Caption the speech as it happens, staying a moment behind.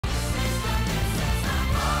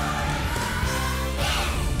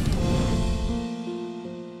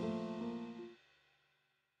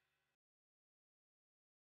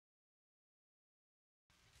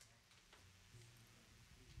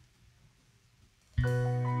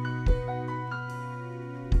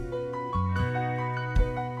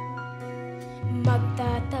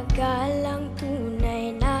Magtatagal ang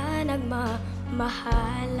tunay na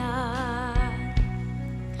nagmamahalan.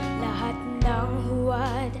 Lahat ng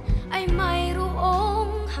huwad ay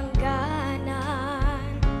mayroong hangganan.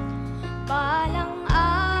 Balang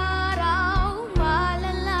araw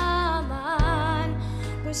malalaman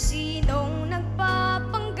kung sinong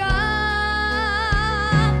nagpapanggap.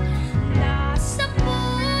 Nasa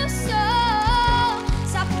puso,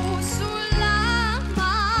 sa puso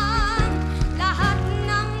lamang, lahat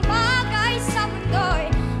ng bagay sa mundo'y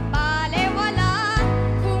balewala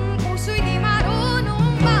kung puso'y di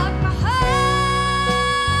marunong magmahal.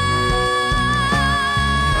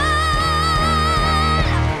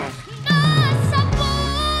 Nasa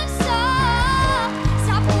puso,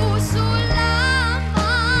 sa puso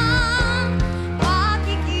lamang,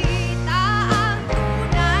 makikita ang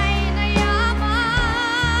tunay na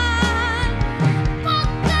yaman.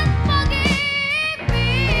 Pagkat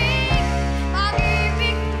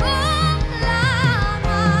pag-ibig mo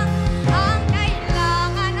lamang ang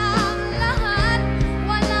kailangan ng lahat.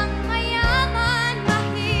 Walang mayaman,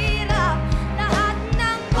 mahirap, lahat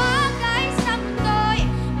ng bagay sa mundo'y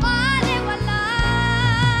balewala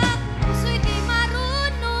kung puso'y di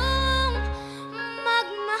marunong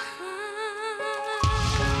magmahal.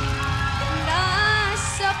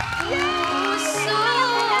 Nasa puso.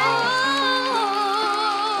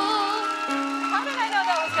 How did I know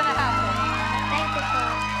that was gonna happen? Thank you po.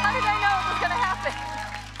 How did I know it was gonna happen?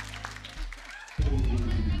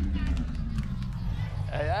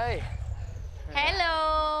 Ay, ay. Hello!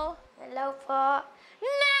 Hello po.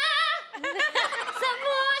 Na! Sa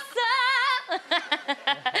puso!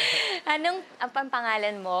 Anong ang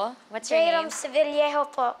pangalan mo? What's your name? Rome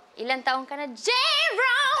Sevillejo po. Ilang taong ka na?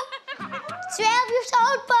 J-Rome! 12 years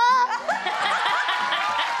old po.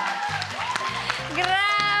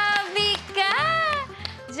 Grabe ka!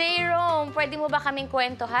 J-Rome, pwede mo ba kaming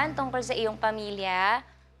kwentuhan tungkol sa iyong pamilya?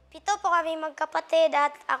 7 po kami magkapatid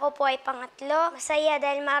at ako po ay pangatlo. Masaya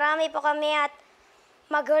dahil marami po kami at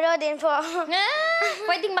magulo din po.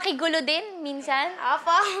 Pwedeng makigulo din minsan?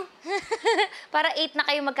 Opo. Para 8 na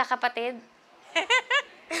kayo magkakapatid.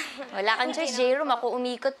 Wala kang choice, J-Rome. Ako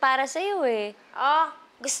umikot para sa'yo eh. Oh,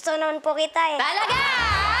 gusto nun po kita eh. Talaga?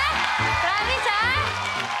 Promise, ha?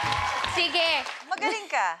 Sige.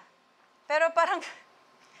 Magaling ka. Pero parang,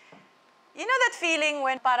 you know that feeling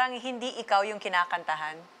when parang hindi ikaw yung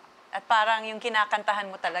kinakantahan? At parang yung kinakantahan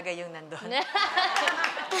mo talaga yung nandun.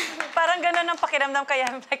 Parang ganun ang pakiramdam kaya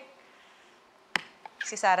I'm like,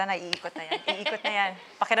 si Sarah na, iikot na yan. Iikot na yan.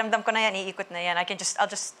 Pakiramdam ko na yan, iikot na yan. I'll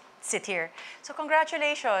just sit here. So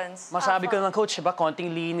congratulations. Masabi ko naman, Coach, ba,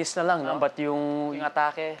 konting linis na lang, no? But yung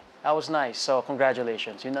atake, that was nice. So,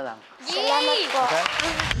 congratulations. Yun na lang. Salamat po. Okay?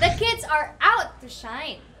 The kids are out to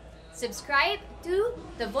shine. Subscribe to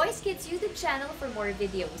the Voice Kids YouTube channel for more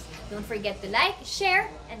videos. Don't forget to like, share,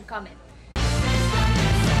 and comment.